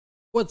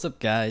What's up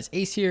guys,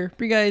 Ace here,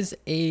 for you guys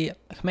a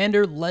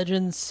Commander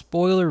Legends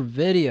spoiler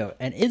video,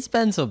 and it's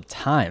been some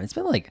time. It's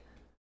been like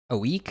a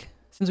week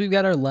since we've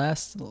got our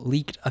last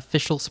leaked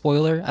official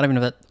spoiler. I don't even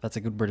know if that's a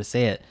good word to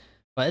say it,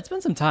 but it's been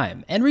some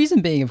time. And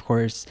reason being, of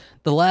course,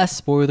 the last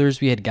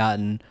spoilers we had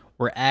gotten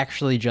were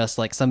actually just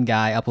like some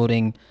guy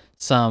uploading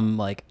some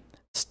like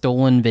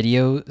stolen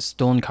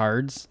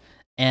cards,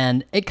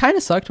 and it kind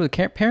of sucked, but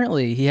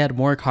apparently he had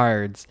more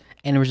cards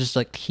and it was just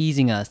like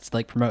teasing us to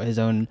like promote his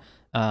own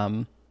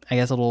I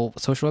guess a little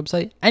social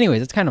website.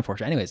 Anyways, it's kind of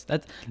unfortunate. Anyways,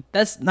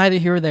 that's neither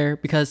here or there,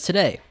 because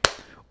today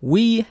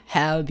we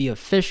have the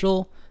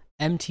official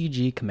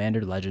MTG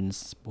Commander Legends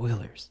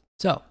spoilers.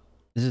 So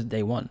this is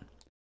day one.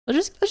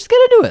 Let's just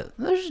get into it.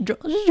 Let's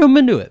just jump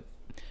into it.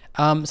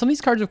 Some of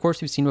these cards, of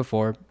course, we've seen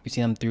before. We've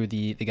seen them through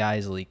the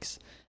guys' leaks,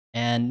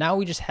 and now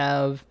we just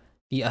have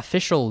the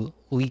official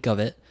leak of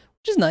it,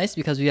 which is nice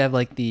because we have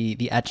like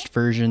the etched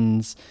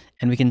versions,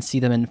 and we can see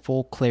them in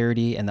full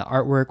clarity and the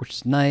artwork, which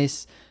is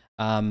nice.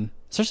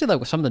 Especially like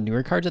with some of the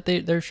newer cards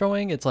that they're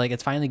showing, it's like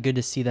it's finally good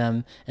to see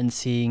them and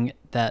seeing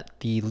that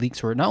the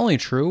leaks were not only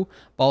true,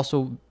 but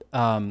also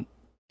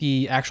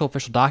the actual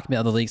official document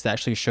of the leaks that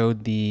actually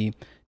showed the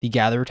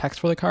gatherer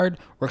text for the card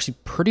were actually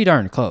pretty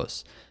darn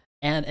close.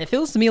 And it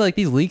feels to me like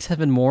these leaks have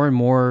been more and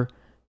more,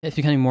 it's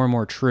becoming more and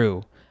more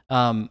true.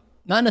 Not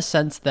in a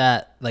sense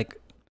that like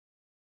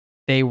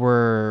they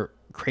were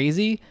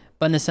crazy,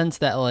 but in a sense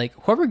that like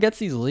whoever gets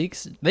these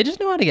leaks, they just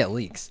know how to get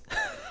leaks.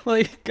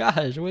 Like,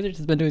 gosh, Wizards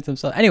has been doing some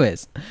stuff.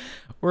 Anyways,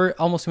 we're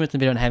almost 2 minutes in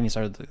the video and haven't even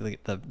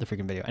started the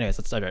freaking video. Anyways,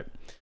 let's start it.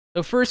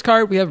 So first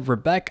card, we have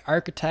Rebek,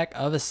 Architect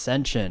of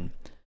Ascension.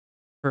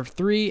 For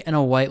 3 and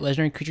a white,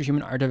 legendary creature,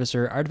 human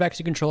artificer. Artifacts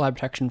you control have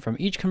protection from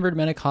each converted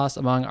mana cost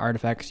among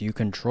artifacts you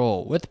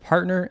control with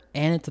partner,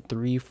 and it's a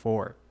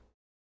 3/4.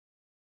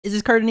 Is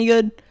this card any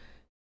good?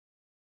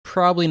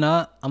 Probably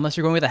not, unless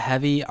you're going with a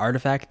heavy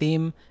artifact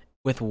theme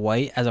with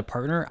white as a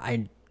partner.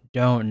 I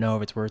don't know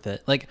if it's worth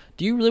it. Like,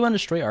 do you really want to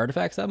destroy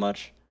artifacts that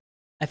much?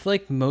 I feel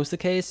like most of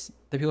the case,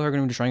 the people who are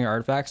going to be destroying your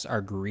artifacts are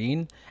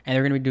green, and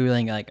they're going to be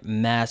doing like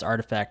mass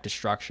artifact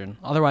destruction.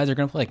 Otherwise, they're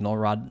going to play like Null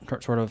Rod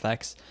sort of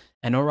effects,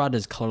 and Null Rod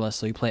is colorless,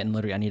 so you play it in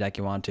literally any deck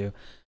you want to.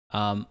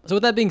 So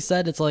with that being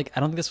said, it's like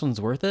I don't think this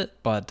one's worth it,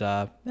 but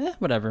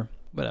whatever.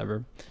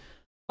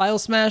 File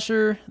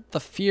Smasher, the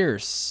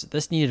Fierce.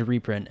 This needed a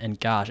reprint, and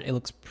gosh, it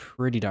looks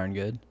pretty darn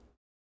good.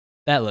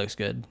 That looks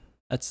good.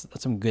 That's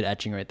some good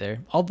etching right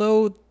there.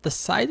 Although the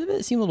side of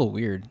it seemed a little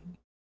weird.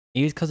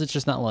 Maybe it's because it's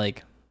just not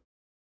like,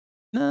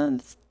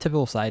 it's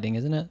typical siding,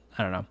 isn't it?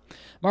 I don't know.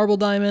 Marble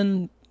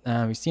Diamond,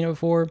 we've seen it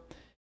before.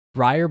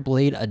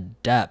 Briarblade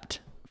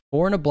Adept.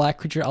 4 and a black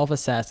creature, Elf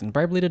Assassin.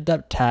 Briarblade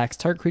Adept tax.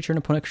 Target creature and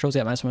opponent controls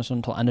get -1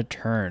 until end of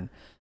turn.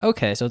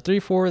 Okay, so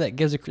 3/4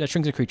 that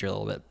shrinks a creature a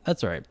little bit.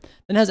 That's all right.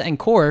 Then it has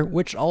Encore,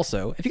 which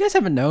also, if you guys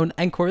haven't known,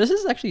 Encore, this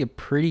is actually a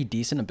pretty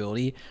decent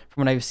ability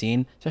from what I've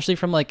seen, especially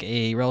from like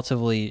a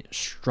relatively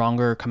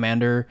stronger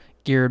commander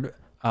geared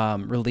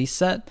release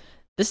set.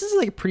 This is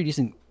like a pretty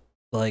decent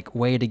like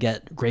way to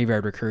get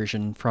graveyard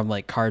recursion from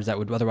like cards that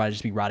would otherwise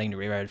just be rotting to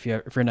graveyard. If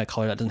you're in a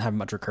color that doesn't have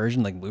much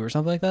recursion, like blue or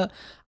something like that.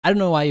 I don't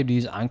know why you'd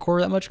use Encore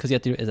that much, because you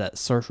have to do it at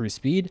sorcery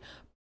speed.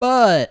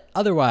 But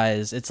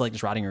otherwise, it's like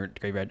just rotting your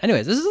graveyard.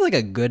 Anyways, this is like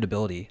a good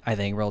ability, I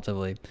think,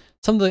 relatively.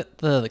 Some of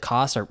the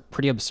costs are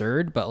pretty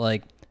absurd, but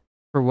like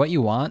for what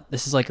you want,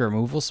 this is like a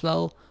removal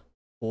spell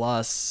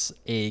plus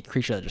a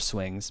creature that just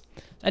swings.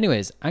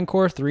 Anyways,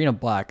 Encore 3 and a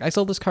black.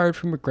 Exile this card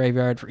from your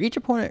graveyard. For each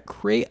opponent,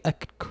 create a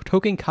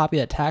token copy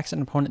that attacks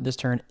an opponent this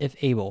turn if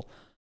able.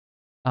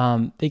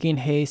 They gain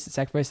haste,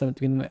 sacrifice them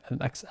between the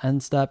next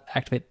end step,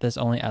 activate this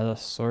only as a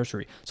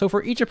sorcery. So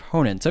for each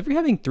opponent, so if you're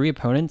having 3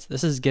 opponents,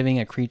 this is giving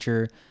a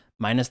creature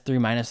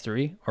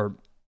 -3/-3, or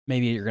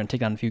maybe you're going to take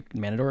down a few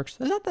mana dorks.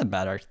 That's not that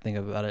bad, I think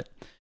about it.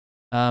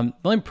 The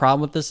only problem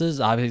with this is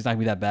obviously it's not going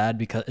to be that bad,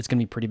 because it's going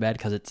to be pretty bad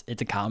because it's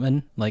a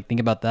common. Like, think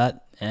about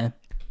that.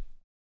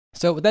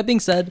 So with that being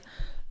said,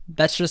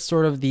 that's just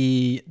sort of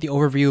the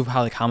overview of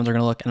how the commons are going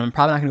to look. And I'm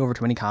probably not going to go over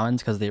too many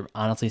commons because they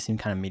honestly seem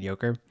kind of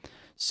mediocre.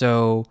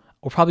 So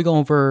we'll probably go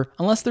over,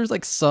 unless there's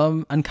like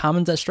some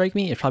uncommons that strike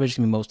me, it's probably just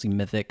gonna be mostly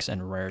mythics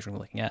and rares we're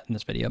looking at in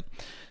this video.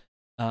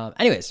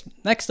 Anyways,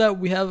 next up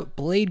we have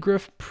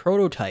Bladegriff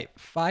Prototype.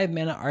 5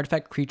 mana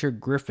artifact creature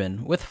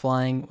Griffin with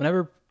flying.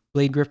 Whenever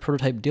Bladegriff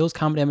Prototype deals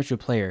combat damage to a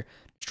player,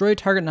 destroy a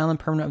target non-land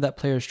permanent of that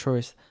player's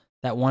choice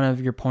that one of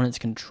your opponents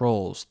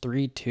controls.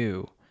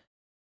 3/2.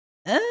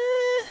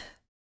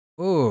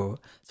 Ooh,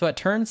 so at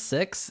turn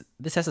 6,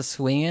 this has to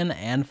swing in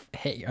and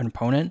hit your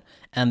opponent,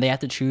 and they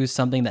have to choose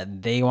something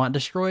that they want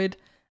destroyed.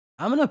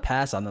 I'm gonna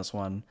pass on this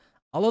one.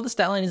 Although the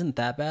stat line isn't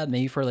that bad,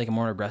 maybe for like a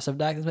more aggressive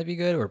deck this might be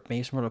good, or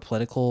maybe some sort of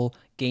political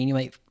gain you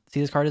might see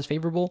this card as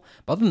favorable.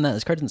 But other than that,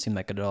 this card doesn't seem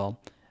that good at all.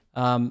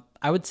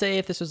 I would say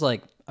if this was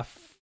like a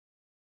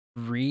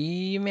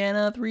 3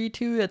 mana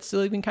 3/2, that's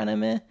still even kind of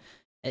meh.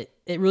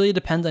 It really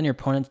depends on your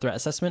opponent's threat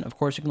assessment. Of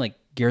course, you can like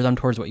gear them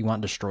towards what you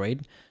want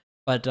destroyed.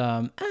 But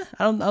I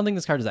don't think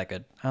this card is that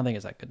good. I don't think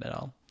it's that good at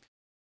all.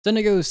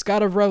 Zenigo,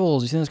 Scott of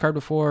Revels. You've seen this card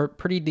before.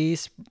 Pretty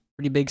decent.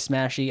 pretty big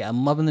smashy.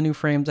 I'm loving the new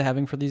frames I'm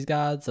having for these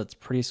gods. That's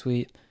pretty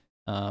sweet.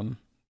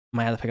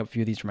 Might have to pick up a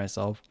few of these for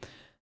myself.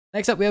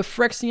 Next up, we have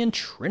Phyrexian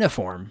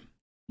Triniform.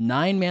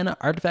 9 mana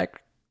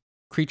artifact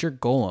creature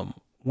golem.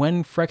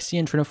 When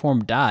Phyrexian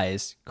Triniform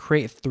dies,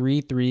 create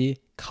 3/3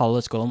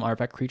 colorless golem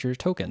artifact creature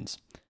tokens.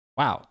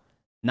 Wow.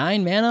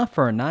 9 mana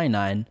for a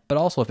 9/9, but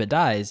also if it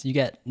dies, you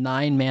get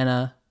 9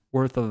 mana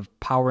worth of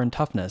power and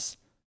toughness,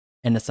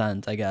 in a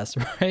sense, I guess,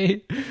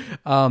 right?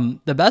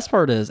 The best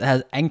part is it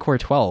has Encore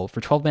 12. For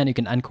 12 mana, you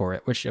can Encore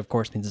it, which of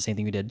course means the same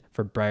thing we did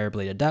for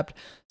Briarblade Adept.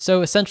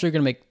 So essentially, you're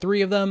going to make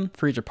 3 of them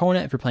for each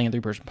opponent if you're playing a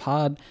 3-person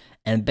pod,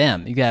 and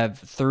bam, you have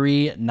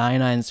 3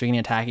 9/9 swinging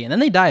and attacking, and then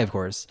they die, of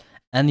course.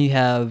 And you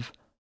have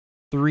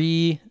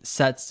 3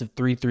 sets of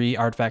 3/3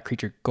 artifact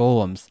creature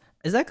golems.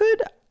 Is that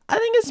good? I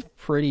think it's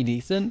pretty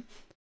decent.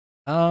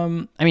 I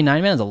mean,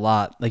 9 mana is a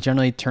lot. Like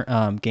generally,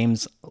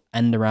 games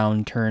end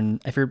around turn.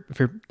 If you're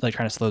like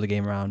trying to slow the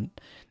game around,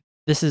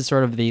 this is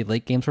sort of the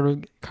late game sort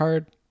of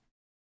card.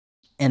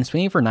 And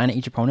swinging for 9 at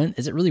each opponent,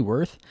 is it really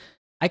worth?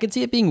 I could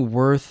see it being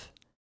worth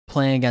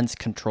playing against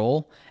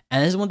control.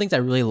 And this is one of the things I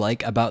really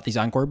like about these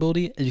Encore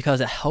ability is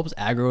because it helps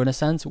aggro in a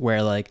sense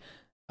where like,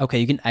 okay,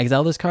 you can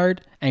exile this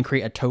card and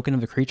create a token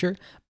of a creature,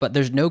 but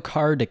there's no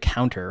card to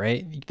counter,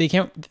 right? They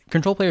can't,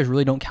 control players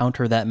really don't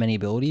counter that many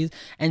abilities.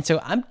 And so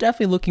I'm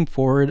definitely looking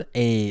forward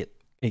a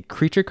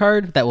creature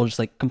card that will just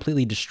like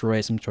completely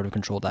destroy some sort of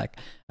control deck.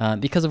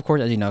 Because of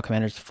course, as you know,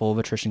 Commander's full of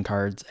attrition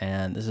cards,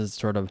 and this is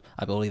sort of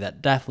ability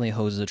that definitely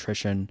hoses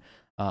attrition.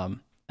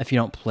 If you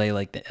don't play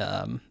like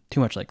too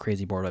much like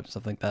crazy board up and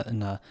stuff like that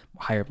in a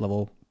higher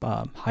level,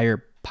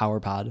 higher power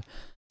pod.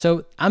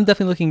 So I'm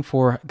definitely looking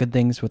for good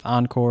things with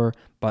Encore,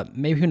 but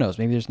maybe who knows?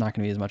 Maybe there's not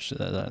going to be as much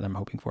that I'm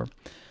hoping for.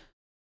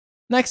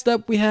 Next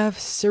up, we have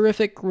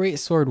Seraphic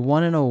Greatsword,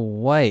 1 and a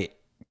white.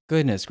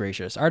 Goodness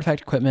gracious.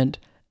 Artifact equipment.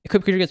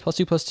 Equipped creature gets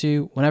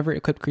 +2/+2 whenever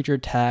equipped creature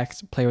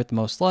attacks player with the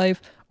most life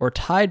or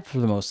tied for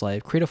the most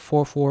life. Create a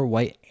 4/4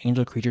 white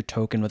angel creature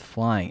token with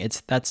flying.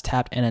 That's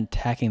tapped and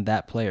attacking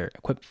that player.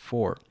 Equipped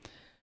 4.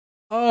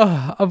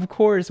 Oh, of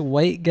course,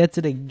 white gets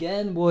it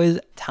again, boys.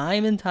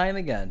 Time and time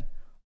again.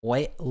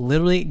 White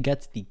literally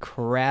gets the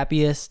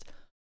crappiest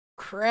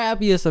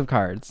of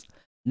cards.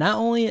 Not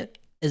only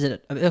is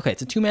it, okay,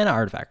 it's a 2 mana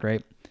artifact,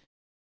 right?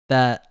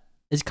 That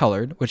is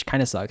colored, which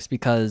kind of sucks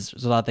because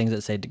there's a lot of things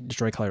that say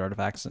destroy colored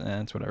artifacts,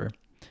 and it's whatever.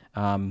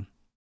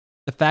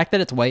 The fact that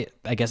it's white,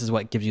 I guess, is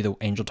what gives you the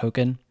angel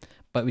token,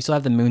 but we still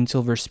have the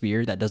Moonsilver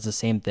Spear that does the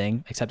same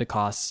thing, except it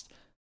costs,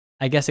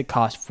 I guess it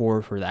costs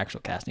 4 for the actual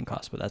casting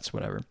cost, but that's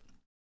whatever.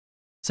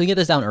 So you get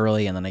this down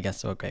early, and then I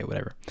guess, okay,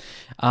 whatever.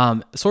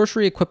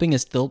 Sorcery equipping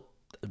is still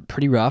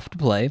pretty rough to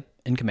play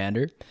in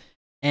Commander.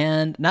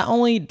 And not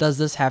only does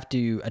this have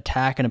to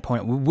attack an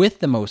opponent with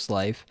the most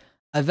life,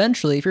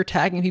 eventually, if you're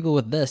attacking people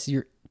with this,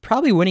 you're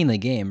probably winning the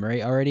game,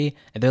 right, already?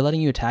 If they're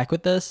letting you attack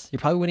with this, you're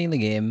probably winning the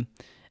game.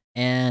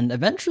 And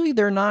eventually,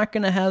 they're not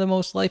going to have the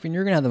most life, and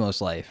you're going to have the most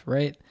life,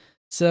 right?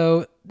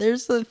 So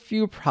there's a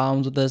few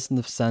problems with this in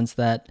the sense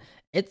that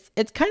it's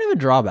kind of a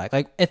drawback.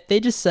 Like, if they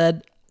just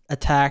said,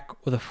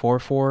 attack with a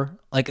 4/4,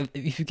 like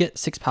if you get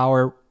 6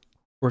 power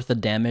worth of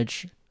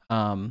damage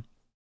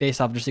based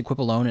off just equip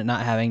alone and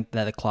not having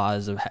that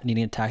clause of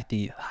needing to attack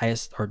the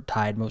highest or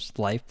tied most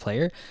life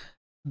player,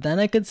 then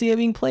I could see it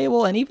being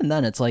playable. And even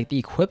then, it's like the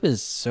equip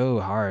is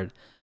so hard.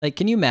 Like,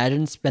 can you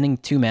imagine spending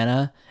 2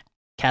 mana,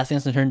 casting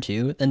this on turn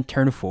 2, then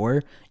turn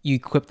 4, you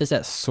equip this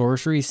at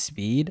sorcery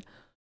speed?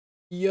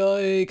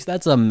 Yikes,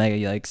 that's a mega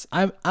yikes.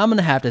 I'm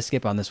gonna have to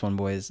skip on this one,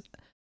 boys.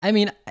 I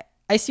mean,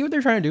 I see what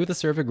they're trying to do with the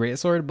Seraphic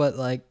Greatsword, but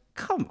like,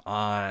 come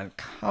on.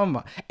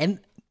 And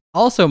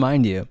also,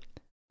 mind you,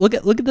 look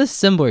at this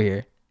symbol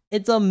here.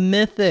 It's a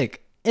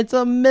mythic. It's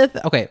a myth.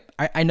 Okay,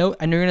 I know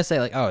you're gonna say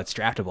like, oh, it's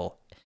draftable.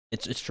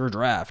 It's your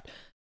draft.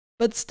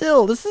 But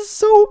still, this is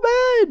so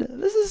bad.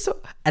 This is so,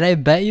 and I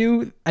bet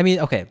you, I mean,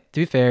 okay, to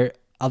be fair,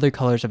 other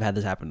colors have had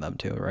this happen to them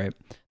too, right?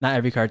 Not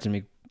every card's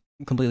gonna be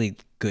completely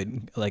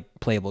good, like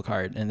playable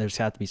card, and there's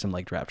got to be some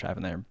like draft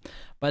in there.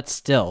 But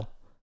still,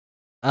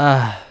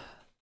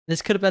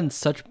 this could have been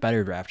such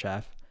better draft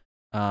chaff.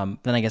 Then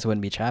I guess it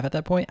wouldn't be chaff at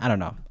that point. I don't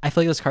know. I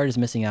feel like this card is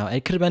missing out.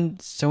 It could have been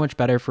so much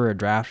better for a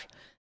draft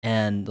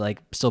and like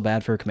still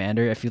bad for a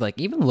commander if you like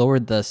even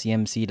lowered the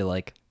CMC to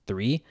like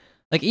 3,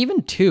 like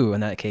even 2 in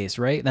that case,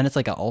 right? Then it's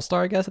like an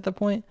all-star, I guess, at that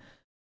point.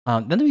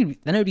 Then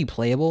it would be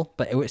playable,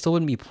 but it still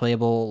wouldn't be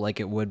playable like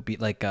it would be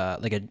like a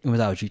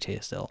without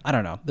GTA still. I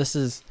don't know.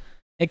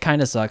 It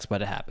kind of sucks,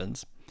 but it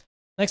happens.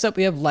 Next up,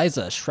 we have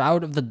Liza,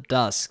 Shroud of the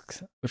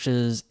Dusk, which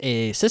is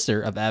a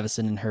sister of Avacyn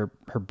and her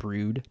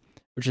brood,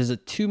 which is a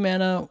 2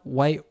 mana,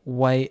 white,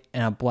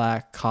 and a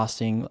black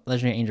costing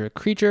legendary angel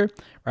creature.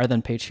 Rather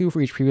than pay 2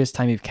 for each previous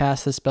time you've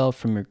cast this spell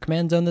from your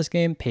command zone this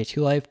game, pay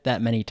 2 life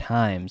that many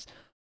times.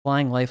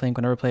 Flying lifelink,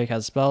 whenever a player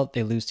casts a spell,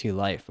 they lose 2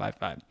 life,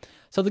 5/5.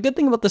 So the good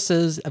thing about this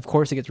is, of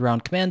course, it gets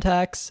around command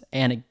tax,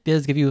 and it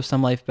does give you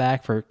some life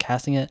back for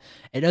casting it.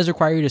 It does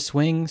require you to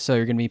swing, so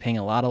you're going to be paying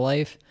a lot of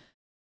life.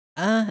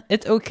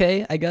 It's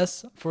okay, I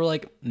guess, for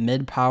like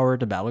mid-power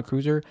to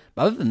battlecruiser.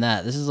 But other than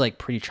that, this is like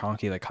pretty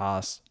chonky, the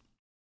cost.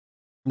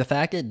 The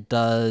fact it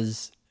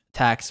does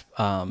tax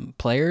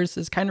players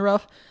is kind of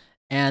rough,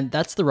 and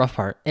that's the rough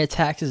part. It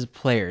taxes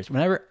players.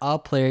 Whenever a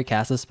player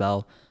casts a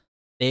spell,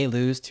 they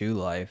lose 2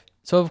 life.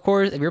 So of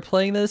course, if you're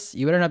playing this,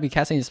 you better not be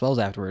casting any spells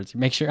afterwards.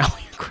 Make sure all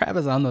your crap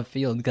is on the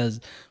field, because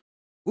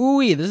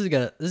ooh, this is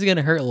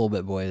gonna hurt a little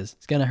bit, boys.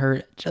 It's gonna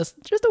hurt just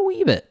a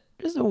wee bit,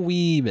 just a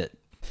wee bit.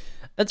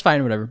 That's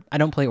fine, whatever. I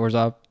don't play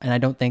Orzhov, and I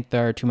don't think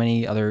there are too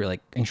many other like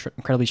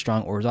incredibly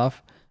strong Orzhov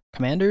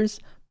commanders.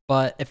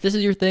 But if this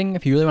is your thing,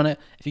 if you really want to,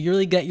 if you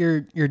really get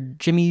your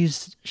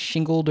jimmies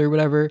shingled or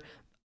whatever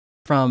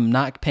from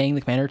not paying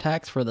the commander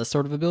tax for this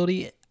sort of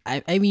ability,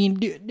 I mean,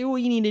 do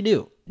what you need to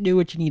do. Do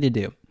what you need to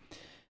do.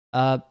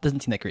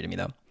 Doesn't seem that great to me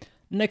though.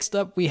 Next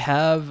up, we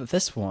have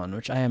this one,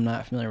 which I am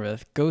not familiar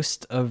with.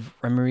 Ghost of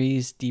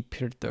Remeries di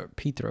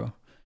Pietro,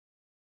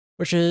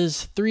 which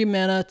is 3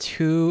 mana,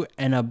 2,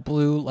 and a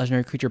blue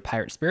legendary creature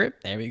pirate spirit.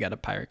 There we got a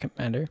pirate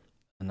commander.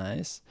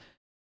 Nice.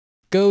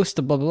 Ghost,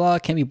 blah, blah, blah,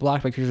 can't be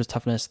blocked by creatures with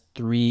toughness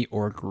 3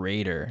 or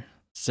greater.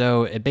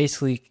 So it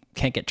basically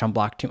can't get jump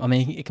blocked too. I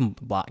mean, it can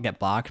get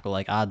blocked, but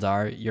like odds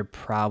are you're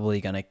probably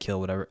going to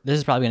kill whatever. This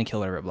is probably going to kill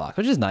whatever it blocks,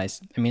 which is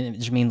nice. I mean, it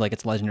just means like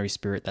it's legendary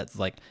spirit that's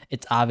like,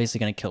 it's obviously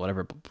going to kill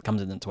whatever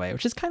comes in its way,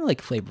 which is kind of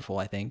like flavorful,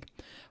 I think.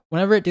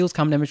 Whenever it deals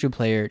common damage to a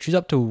player, choose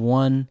up to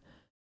 1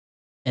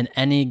 in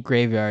any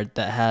graveyard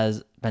that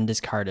has been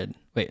discarded.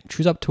 Wait,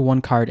 choose up to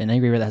 1 card in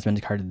any graveyard that has been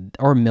discarded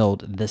or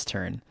milled this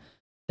turn.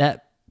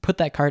 Put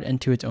that card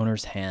into its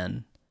owner's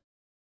hand.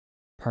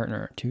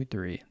 Partner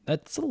 2/3.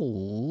 That's a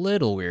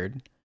little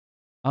weird.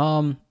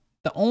 The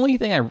only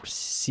thing I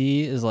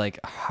see is like,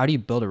 how do you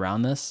build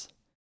around this?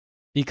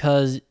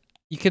 Because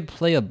you could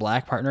play a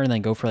black partner and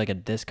then go for like a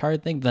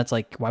discard thing. But that's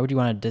like, why would you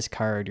want to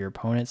discard your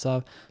opponent's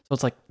stuff? So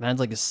it's like, that's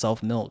like a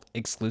self-mill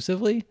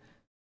exclusively,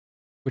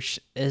 which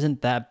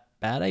isn't that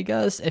bad, I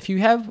guess. If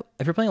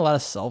you're playing a lot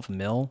of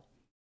self-mill,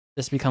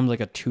 this becomes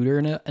like a tutor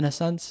in a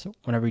sense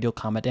whenever you deal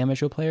combat damage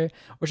to a player,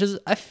 which is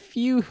a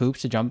few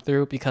hoops to jump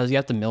through because you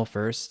have to mill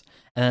first.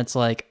 And it's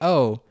like,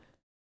 oh,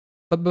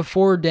 but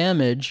before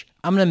damage,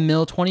 I'm going to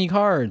mill 20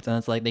 cards. And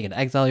it's like, they can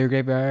exile your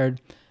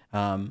graveyard.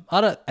 I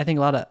think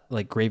a lot of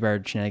like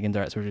graveyard shenanigans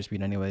are at sorcery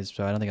speed anyways,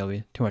 so I don't think it'll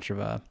be too much of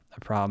a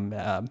problem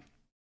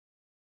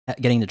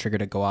getting the trigger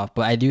to go off.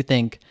 But I do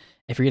think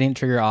if you're getting the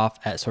trigger off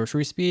at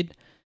sorcery speed,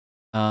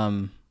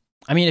 I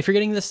mean, if you're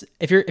getting this,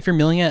 if you're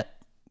milling at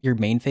your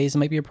main phase, it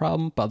might be a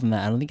problem. But other than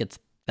that, I don't think it's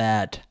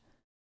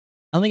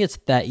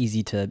that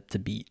easy to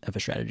beat of a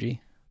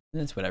strategy.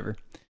 It's whatever.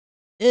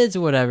 It's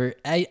whatever.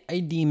 I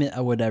deem it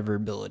a whatever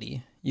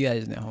ability. You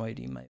guys know how I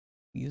deem my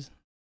use.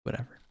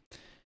 Whatever.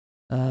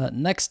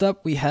 Next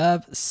up, we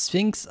have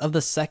Sphinx of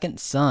the Second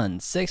Sun.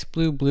 6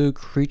 blue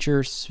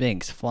creature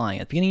Sphinx flying.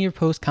 At the beginning of your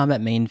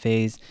post-combat main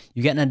phase,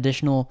 you get an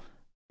additional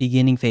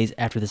beginning phase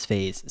after this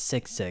phase.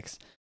 6/6.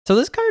 So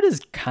this card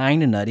is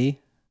kind of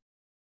nutty.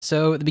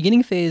 So the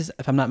beginning phase,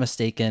 if I'm not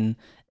mistaken,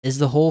 is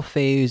the whole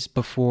phase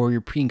before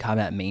your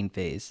pre-combat main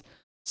phase.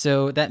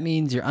 So that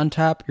means your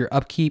untap, your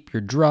upkeep,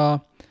 your draw,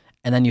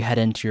 and then you head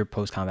into your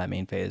post-combat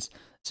main phase.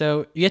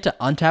 So you get to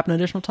untap an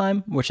additional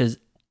time, which is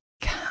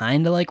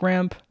kind of like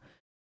ramp.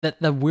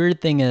 The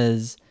weird thing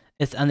is,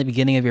 it's on the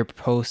beginning of your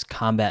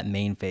post-combat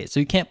main phase. So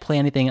you can't play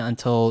anything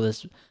until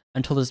this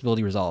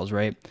ability resolves,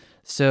 right?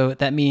 So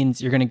that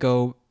means you're going to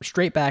go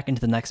straight back into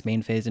the next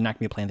main phase and not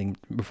going to be playing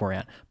anything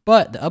beforehand.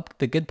 But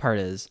the good part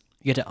is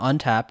you get to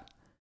untap,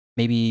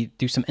 maybe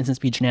do some instant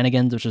speed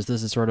shenanigans, this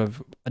is sort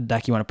of a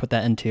deck you want to put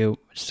that into,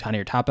 which is kind of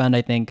your top end,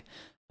 I think.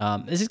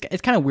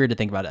 It's kind of weird to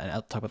think about it, and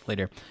I'll talk about it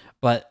later.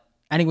 But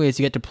anyways,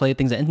 you get to play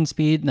things at instant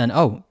speed, and then,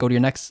 go to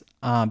your next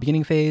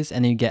beginning phase,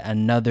 and then you get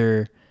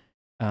another,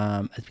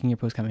 at the beginning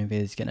of your post-combat main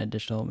phase, you get an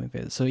additional main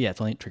phase. So yeah,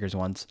 it only triggers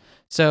once.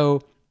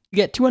 So you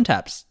get 2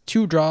 untaps,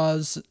 2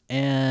 draws,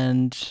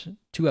 and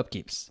 2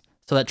 upkeeps.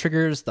 So that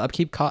triggers the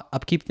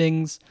upkeep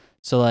things.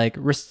 So like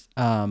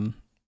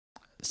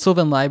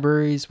Sylvan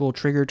Libraries will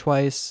trigger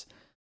twice.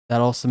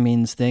 That also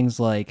means things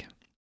like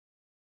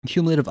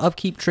cumulative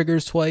upkeep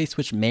triggers twice,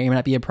 which may or may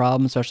not be a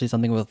problem, especially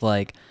something with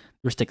like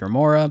Ristic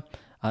Remora.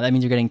 That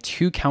means you're getting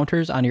 2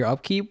 counters on your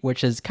upkeep,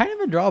 which is kind of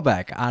a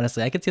drawback,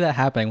 honestly. I could see that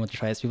happening with the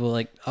twice. People are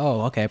like,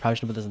 oh, okay, I probably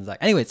should put this in the deck.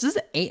 Anyways, this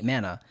is 8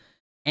 mana.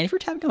 And if you're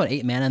tapping about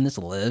 8 mana and this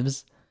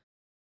lives,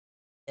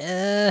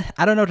 I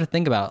don't know what to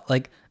think about.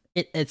 Like,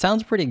 it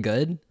sounds pretty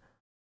good,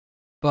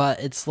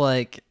 but it's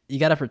like, you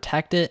gotta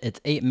protect it.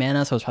 It's 8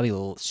 mana, so it's probably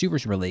a super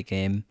late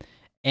game.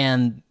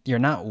 And you're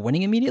not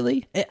winning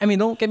immediately. I mean,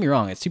 don't get me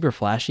wrong, it's super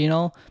flashy and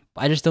all,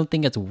 but I just don't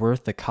think it's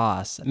worth the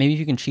cost. Maybe if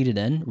you can cheat it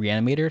in,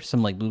 Reanimator,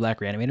 some like blue-black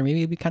Reanimator, maybe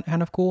it'd be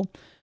kind of cool.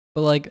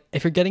 But like,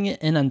 if you're getting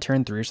it in on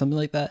turn 3 or something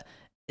like that,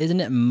 isn't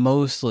it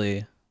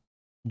mostly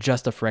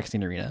just a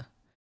Phyrexian Arena?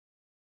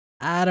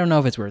 I don't know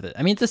if it's worth it.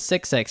 I mean, it's a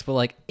 6/6, but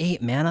like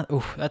 8 mana,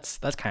 oof, that's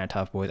kind of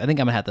tough, boys. I think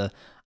I might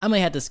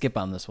have to skip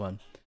on this one.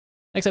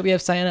 Next up, we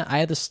have Cyanide, Eye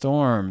of the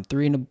Storm.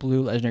 3 in a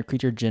blue legendary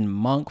creature, Jin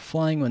Monk,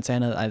 flying. When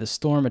Cyanide, Eye of the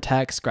Storm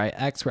attacks, scry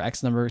X, where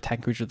X number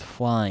attacking creature with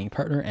flying.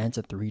 Partner, and it's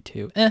a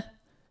 3/2.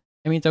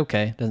 I mean, it's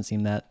okay. Doesn't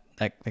seem that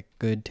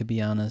good, to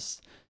be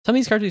honest. Some of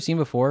these cards we've seen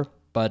before.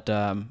 but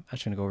I'm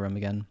just gonna go over them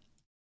again.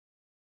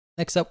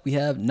 Next up, we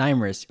have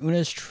Nymerus,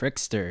 Una's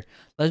Trickster,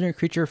 legendary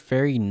creature,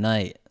 fairy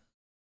knight,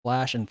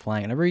 flash and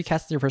flying. Whenever you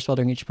cast your first spell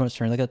during each opponent's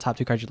turn, look at the top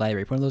 2 cards of your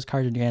library. Put one of those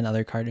cards in your hand,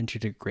 another card into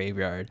the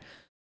graveyard.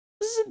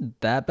 This isn't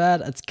that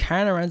bad. It's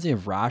kind of reminds me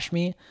of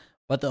Rashmi,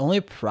 but the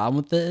only problem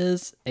with it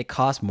is it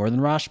costs more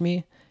than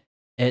Rashmi.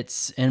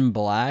 It's in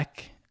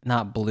black,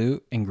 not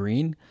blue and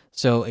green,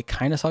 so it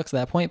kind of sucks at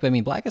that point. But I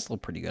mean, black is still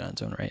pretty good on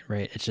its own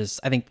right? It's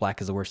just, I think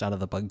black is the worst out of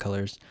the bug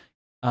colors.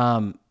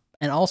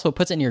 And also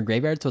puts it in your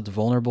graveyard, so it's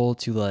vulnerable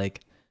to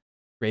like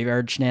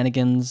graveyard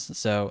shenanigans.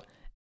 So,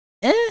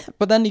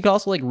 but then you can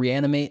also like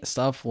reanimate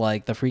stuff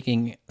like the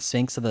freaking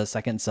Sphinx of the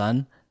Second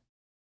Sun.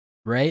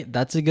 Right?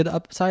 That's a good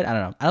upside. I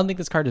don't know. I don't think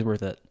this card is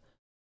worth it.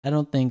 I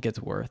don't think it's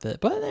worth it.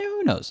 But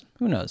who knows?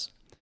 Who knows?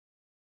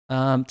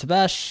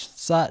 Tabesh,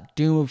 Sot,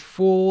 Doom of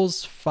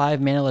Fools,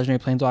 5 mana legendary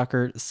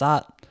planeswalker.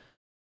 Sot,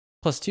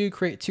 +2,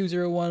 create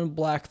 2/0/1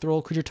 black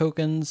throw creature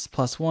tokens.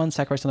 +1,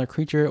 sacrifice another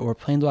creature or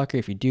planeswalker.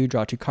 If you do,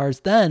 draw 2 cards.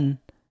 Then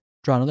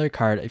draw another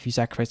card if you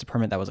sacrifice a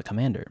permanent that was a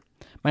commander.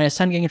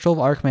 -10, gain control of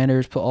all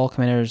commanders. Put all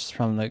commanders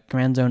from the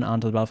command zone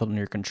onto the battlefield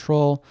under your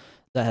control.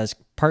 That has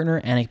partner,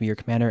 and it can be your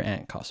commander,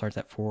 and it starts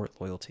at 4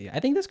 loyalty. I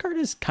think this card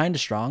is kind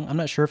of strong. I'm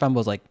not sure if I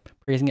was like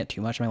praising it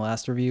too much in my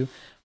last review,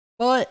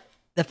 but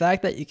the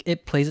fact that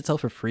it plays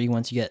itself for free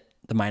once you get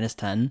the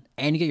 -10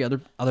 and you get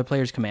your other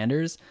players'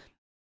 commanders,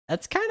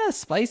 that's kind of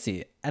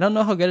spicy. I don't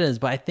know how good it is,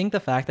 but I think the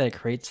fact that it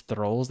creates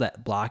thralls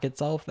that block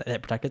itself,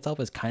 that protect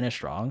itself, is kind of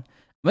strong.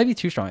 It might be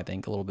too strong, I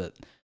think, a little bit.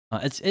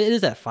 It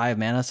is at 5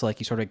 mana, so like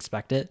you sort of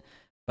expect it,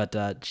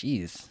 but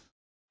geez.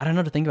 I don't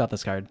know what to think about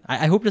this card.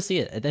 I hope to see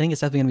it. I think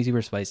it's definitely going to be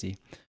super spicy.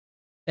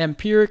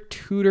 Empiric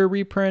Tutor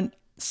reprint.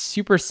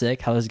 Super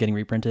sick how this is getting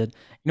reprinted.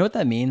 You know what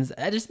that means?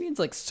 It just means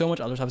like so much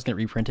other stuff is getting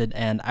reprinted.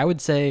 And I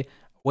would say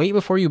wait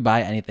before you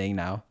buy anything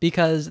now,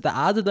 because the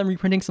odds of them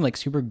reprinting some like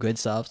super good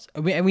stuff,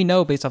 and we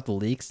know based off the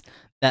leaks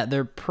that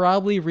they're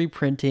probably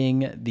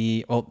reprinting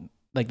the, well,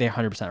 like they're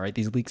 100%, right?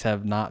 These leaks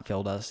have not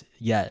failed us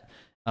yet.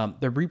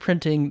 They're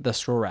reprinting the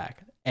Scroll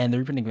Rack, and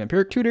they're reprinting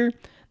Empiric Tutor.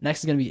 Next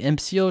is going to be Imp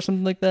Seal or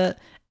something like that.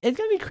 It's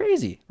going to be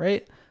crazy,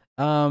 right?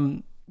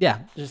 Yeah,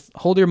 just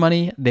hold your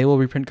money. They will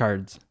reprint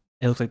cards.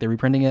 It looks like they're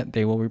reprinting it.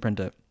 They will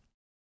reprint it.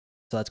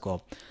 So that's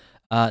cool.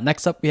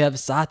 Next up, we have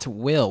Sot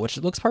Will, which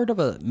looks part of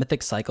a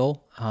mythic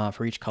cycle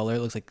for each color. It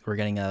looks like we're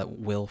getting a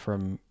will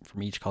from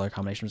each color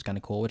combination, which is kind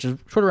of cool, which is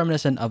sort of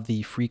reminiscent of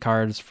the free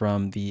cards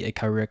from the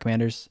Ikaruga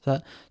Commanders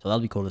set. So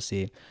that'll be cool to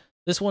see.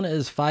 This one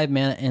is 5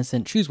 mana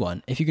instant. Choose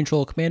one. If you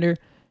control a commander,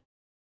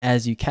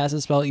 as you cast a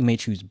spell, you may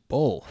choose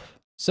both.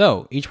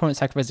 So each opponent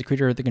sacrifices a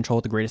creature with the control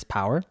with the greatest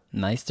power.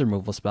 Nice, the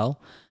removal spell.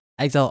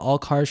 Exile all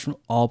cards from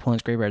all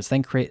opponents' graveyards.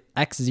 Then create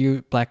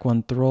X0 black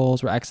 1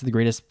 thralls, where X is the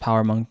greatest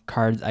power among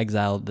cards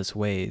exiled this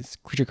way.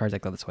 Creature cards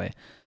exiled this way.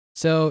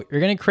 So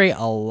you're gonna create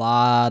a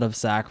lot of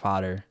sack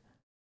fodder.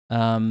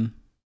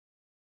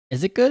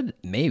 Is it good?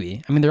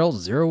 Maybe. I mean, they're all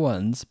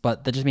 0/1s,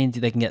 but that just means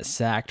they can get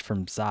sacked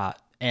from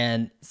Sot.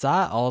 And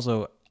Sot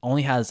also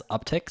only has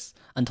upticks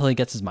until he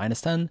gets his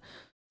 -10.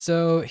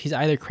 So he's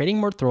either creating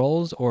more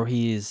thralls or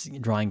he's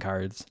drawing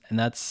cards, and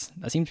that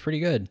seems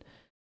pretty good.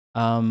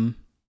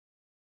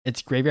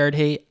 It's graveyard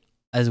hate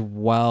as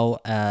well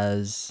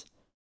as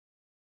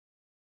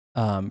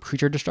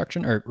creature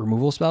destruction or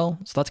removal spell,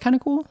 so that's kind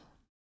of cool.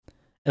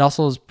 It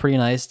also is pretty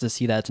nice to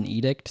see that it's an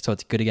edict, so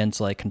it's good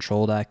against like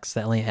control decks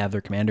that only have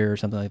their commander or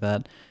something like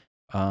that,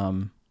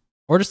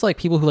 or just like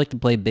people who like to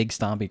play big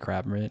stompy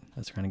crap, right?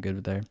 That's kind of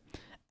good there.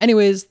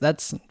 Anyways,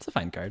 it's a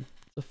fine card.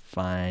 It's a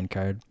fine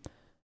card.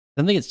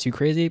 I don't think it's too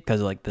crazy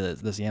because of like the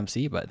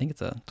CMC, but I think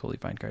it's a totally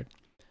fine card.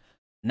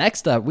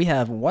 Next up, we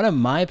have one of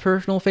my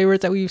personal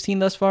favorites that we've seen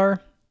thus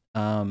far,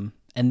 and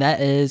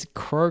that is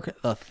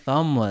KRARK the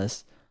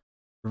Thumbless.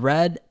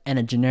 Red and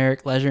a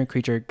generic legendary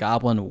creature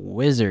goblin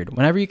wizard.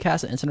 Whenever you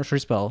cast an instant or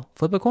sorcery spell,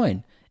 flip a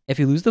coin. If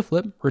you lose the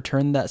flip,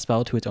 return that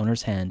spell to its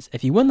owner's hands.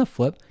 If you win the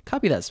flip,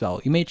 copy that spell.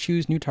 You may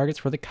choose new targets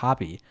for the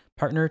copy.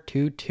 Partner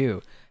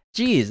 2/2.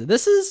 Jeez,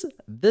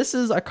 this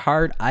is a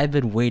card I've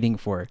been waiting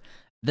for.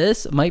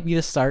 This might be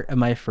the start of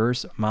my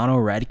first mono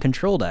red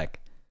control deck.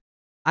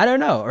 I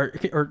don't know,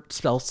 or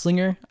Spell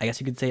Slinger. I guess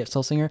you could say it's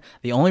Spell Slinger.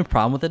 The only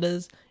problem with it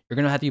is you're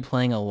gonna have to be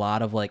playing a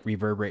lot of like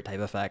reverberate type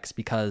effects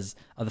because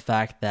of the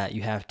fact that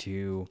you have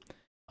to,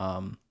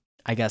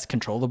 I guess,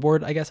 control the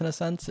board. I guess in a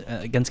sense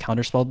against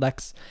counterspell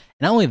decks.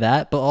 And not only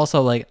that, but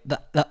also like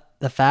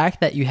the fact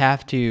that you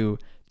have to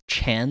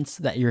chance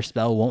that your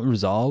spell won't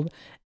resolve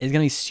is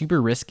gonna be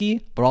super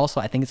risky. But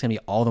also, I think it's gonna be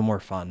all the more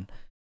fun.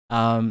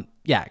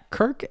 Yeah,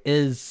 KRARK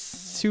is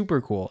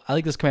super cool. I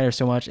like this commander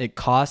so much. It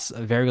costs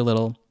very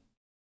little.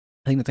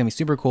 I think that's gonna be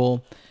super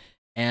cool,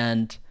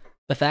 and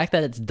the fact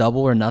that it's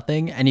double or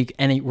nothing, and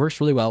it works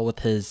really well with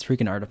his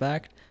freaking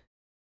artifact.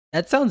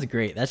 That sounds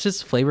great. That's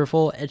just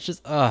flavorful. It's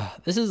just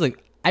this is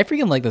like, I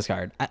freaking like this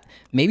card.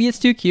 Maybe it's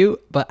too cute,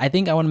 but I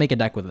think I want to make a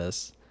deck with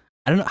this.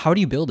 I don't know, how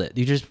do you build it?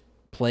 Do you just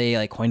play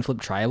like coin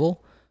flip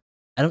tribal?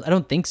 I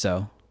don't think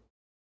so.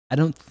 I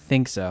don't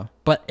think so.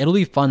 But it'll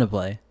be fun to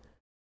play,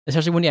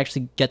 especially when you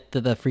actually get to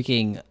the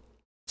freaking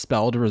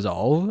spell to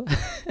resolve.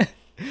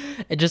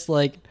 It just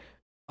like,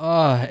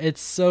 oh,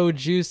 it's so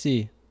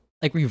juicy.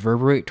 Like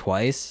reverberate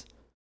twice,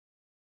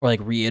 or like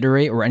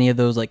reiterate, or any of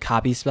those like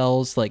copy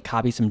spells, like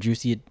copy some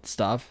juicy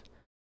stuff.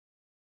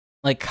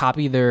 Like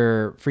copy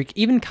their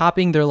even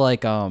copying their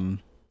like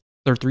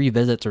their 3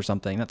 visits or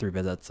something. Not 3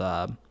 visits.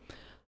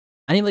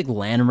 Any like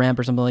land ramp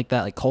or something like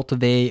that, like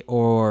cultivate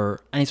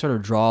or any sort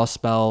of draw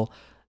spell.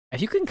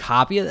 If you can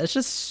copy it, that's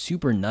just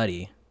super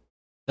nutty.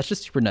 That's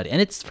just super nutty,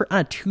 and it's on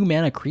a 2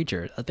 mana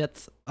creature.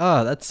 That's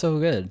so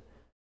good.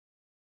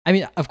 I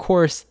mean, of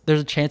course,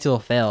 there's a chance you'll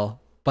fail,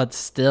 but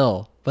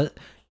still. But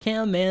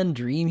can a man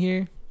dream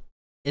here?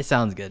 It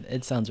sounds good.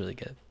 It sounds really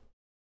good.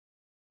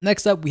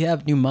 Next up, we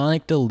have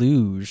Mnemonic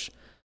Deluge.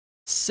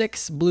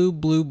 6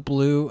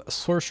 blue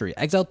sorcery.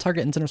 Exile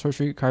target instant or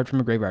sorcery card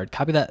from a graveyard.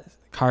 Copy that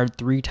card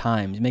 3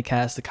 times. You may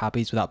cast the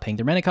copies without paying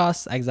their mana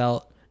costs.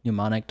 Exile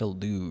Mnemonic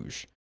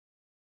Deluge.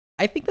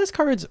 I think this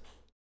card's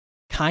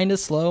kind of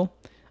slow.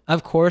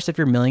 Of course, if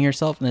you're milling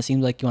yourself and it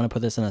seems like you want to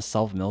put this in a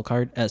self-mill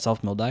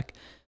deck,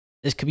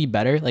 this could be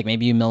better. Like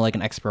maybe you mill like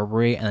an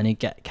expropriate and then you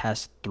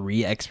cast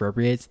 3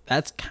 expropriates.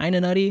 That's kind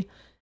of nutty.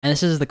 And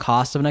this is the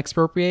cost of an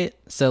expropriate.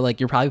 So like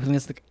you're probably putting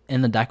this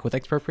in the deck with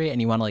expropriate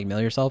and you want to like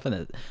mill yourself,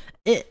 and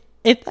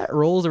if that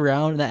rolls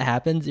around and that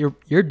happens,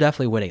 you're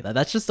definitely winning.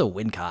 That's just a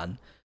win con.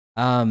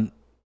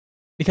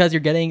 Because you're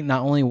getting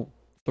not only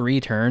 3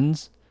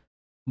 turns,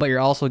 but you're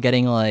also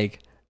getting like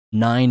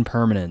 9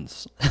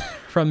 permanents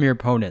from your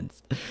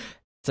opponents.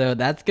 So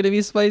that's gonna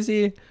be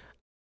spicy.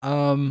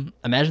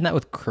 Imagine that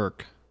with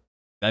KRARK.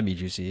 That'd be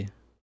juicy.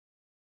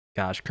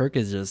 Gosh, KRARK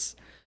is just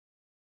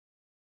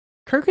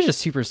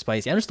super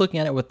spicy. I'm just looking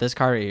at it with this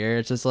card right here.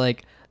 It's just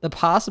like the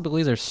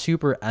possibilities are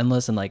super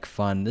endless and like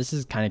fun. This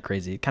is kind of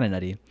crazy, kind of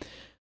nutty.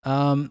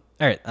 All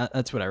right,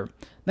 that's whatever.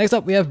 Next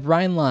up, we have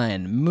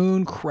Brineline,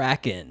 Moon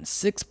Kraken,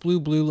 6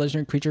 blue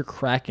legendary creature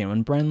Kraken.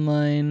 When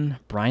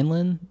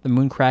Brineline, the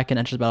Moon Kraken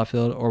enters the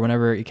battlefield, or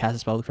whenever you cast a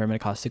spell with mana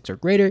cost 6 or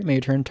greater, you may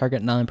return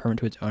target non-permanent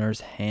to its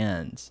owner's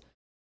hands.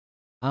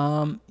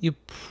 You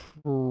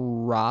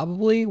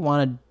probably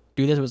want to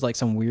do this with like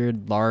some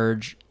weird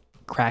large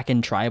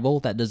Kraken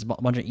tribal that does a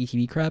bunch of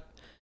ETB crap.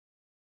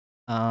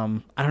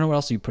 I don't know what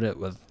else you put it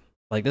with.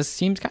 Like this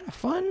seems kind of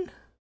fun.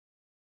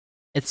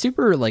 It's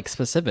super like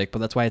specific, but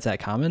that's why it's that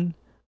common.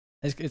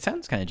 It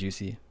sounds kind of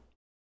juicy.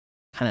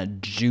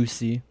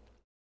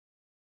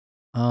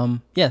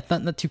 Yeah,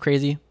 not too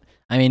crazy.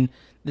 I mean,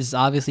 this is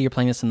obviously you're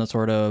playing this in the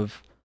sort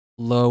of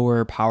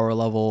lower power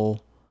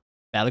level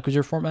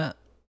battlecruiser format,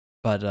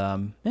 but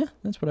yeah,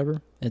 that's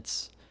whatever.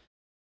 It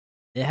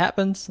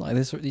happens. Like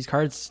these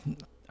cards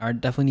are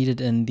definitely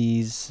needed in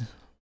these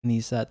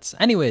sets.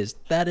 Anyways,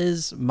 that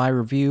is my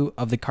review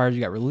of the cards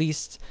you got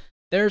released.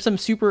 There are some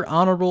super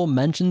honorable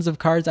mentions of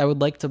cards I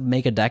would like to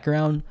make a deck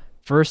around.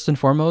 First and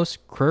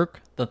foremost, KRARK,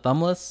 the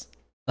Thumbless.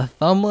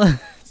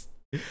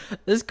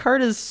 This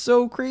card is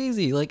so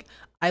crazy. Like,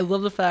 I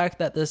love the fact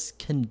that this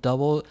can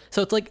double.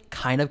 So it's like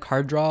kind of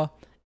card draw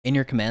in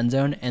your command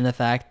zone, and the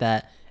fact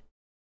that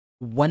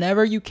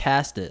whenever you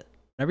cast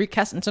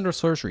instant or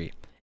sorcery,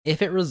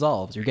 if it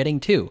resolves, you're getting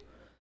 2.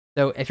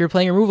 So if you're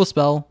playing a removal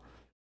spell,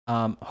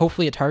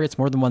 hopefully it targets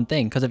more than one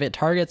thing. Because if it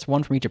targets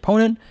 1 from each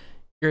opponent,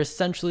 you're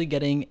essentially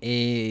getting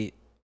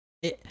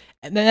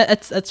and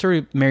that's sort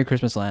of Merry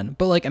Christmas Land.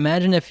 But like,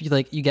 imagine if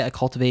you get a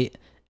cultivate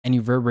and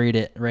you reverberate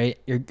it, right?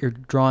 You're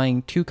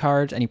drawing 2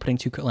 cards and you're putting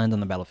 2 lands on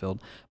the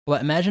battlefield.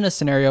 But imagine a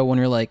scenario when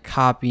you're like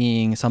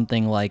copying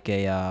something like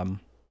a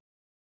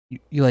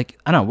you like,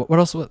 I don't know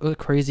what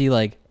crazy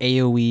like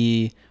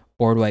AoE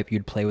board wipe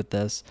you'd play with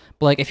this.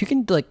 But like if you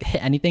can like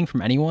hit anything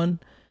from anyone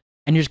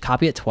and you just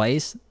copy it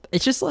twice,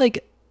 it's just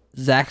like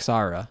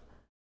Zaxara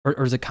or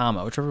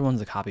Zakama, whichever one's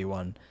the copy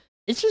one.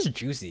 It's just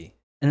juicy.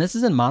 And this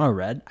is in mono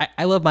red.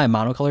 I love my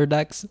monocolored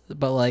decks,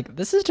 but like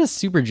this is just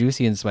super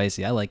juicy and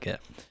spicy. I like it.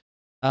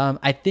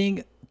 I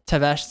think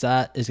Vaguest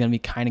Description is gonna be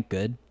kind of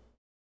good.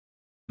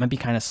 Might be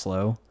kind of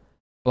slow,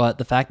 but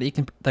the fact that you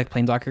can like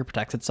Planeswalker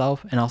protects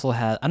itself and also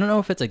has, I don't know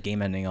if it's a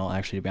game ending ult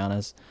actually, to be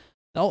honest.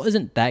 The ult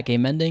isn't that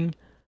game ending,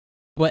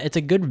 but it's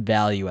a good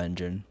value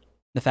engine.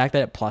 The fact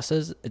that it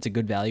pluses, it's a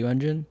good value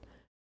engine,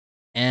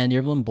 and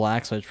you're in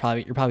black, so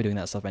you're probably doing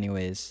that stuff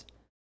anyways.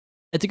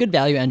 It's a good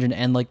value engine,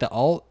 and like the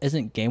ult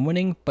isn't game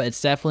winning, but it's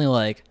definitely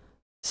like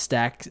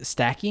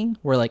stacking,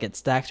 where like it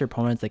stacks your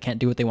opponents. They can't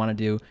do what they want to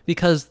do,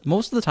 because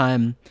most of the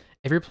time,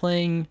 if you're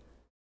playing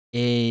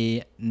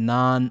if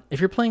the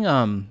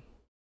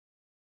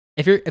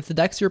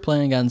decks you're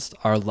playing against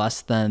are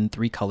less than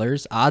 3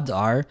 colors, odds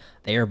are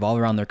they revolve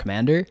around their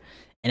commander.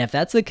 And if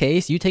that's the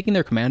case, you taking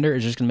their commander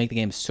is just going to make the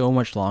game so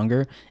much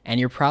longer, and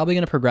you're probably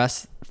going to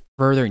progress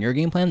further in your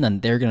game plan than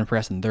they're going to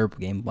progress in their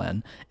game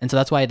plan. And so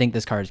that's why I think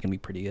this card is going to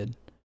be pretty good.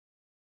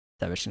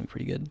 That's going to be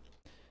pretty good.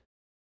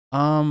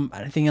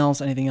 Anything else?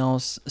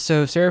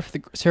 So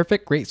Seraphic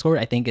Greatsword,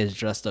 I think, is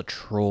just a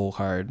troll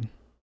card.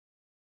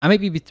 I might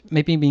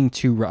be being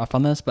too rough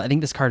on this, but I think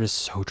this card is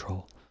so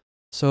troll.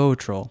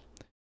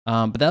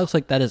 But that looks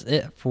like that is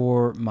it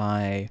for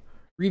my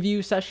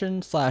review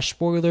session /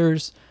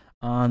 spoilers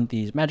on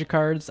these magic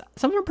cards.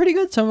 Some of them are pretty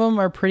good, some of them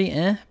are pretty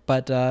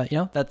but you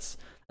know, that's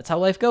how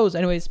life goes.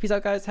 Anyways, peace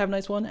out guys, have a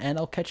nice one, and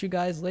I'll catch you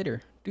guys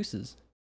later. Deuces.